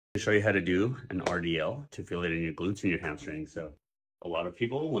Show you how to do an RDL to feel it in your glutes and your hamstrings. So a lot of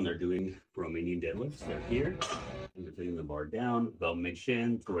people, when they're doing Romanian deadlifts, they're here and they're putting the bar down about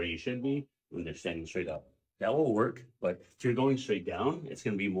mid-shin to where you should be when they're standing straight up. That will work, but if you're going straight down, it's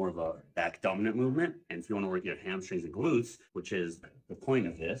going to be more of a back dominant movement. And if you want to work your hamstrings and glutes, which is the point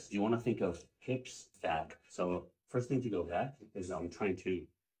of this, you want to think of hips back. So first thing to go back is I'm trying to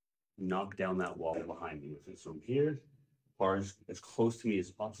knock down that wall behind me. So I'm here, bars as close to me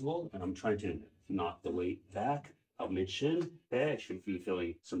as possible, and I'm trying to knock the weight back out mid-shin. Okay, I should be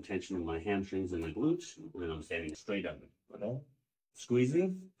feeling some tension in my hamstrings and my glutes, and then I'm standing straight up. Okay,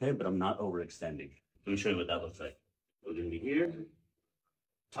 squeezing, okay, but I'm not overextending. Let me show you what that looks like. We're gonna be here,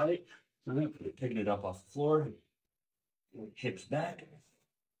 tight, picking it up off the floor, hips back.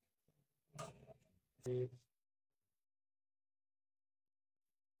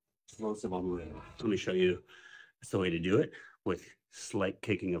 Explosive on the way. Let me show you the way to do it with slight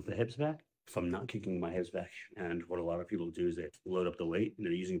kicking of the hips back. If I'm not kicking my hips back, and what a lot of people do is they load up the weight and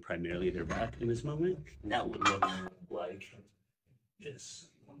they're using primarily their back in this moment, that would look like this.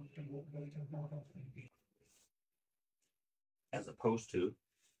 As opposed to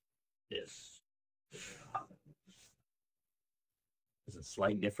this. There's a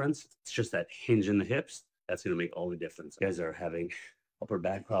slight difference. It's just that hinge in the hips. That's going to make all the difference. You guys are having upper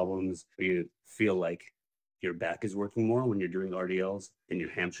back problems, or you feel like your back is working more when you're doing RDLs and your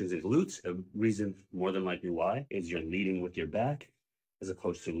hamstrings and glutes. The reason more than likely why is you're leading with your back as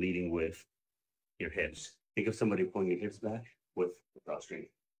opposed to leading with your hips. Think of somebody pulling your hips back with the cross straining.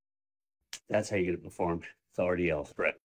 That's how you're going to perform the RDL spread.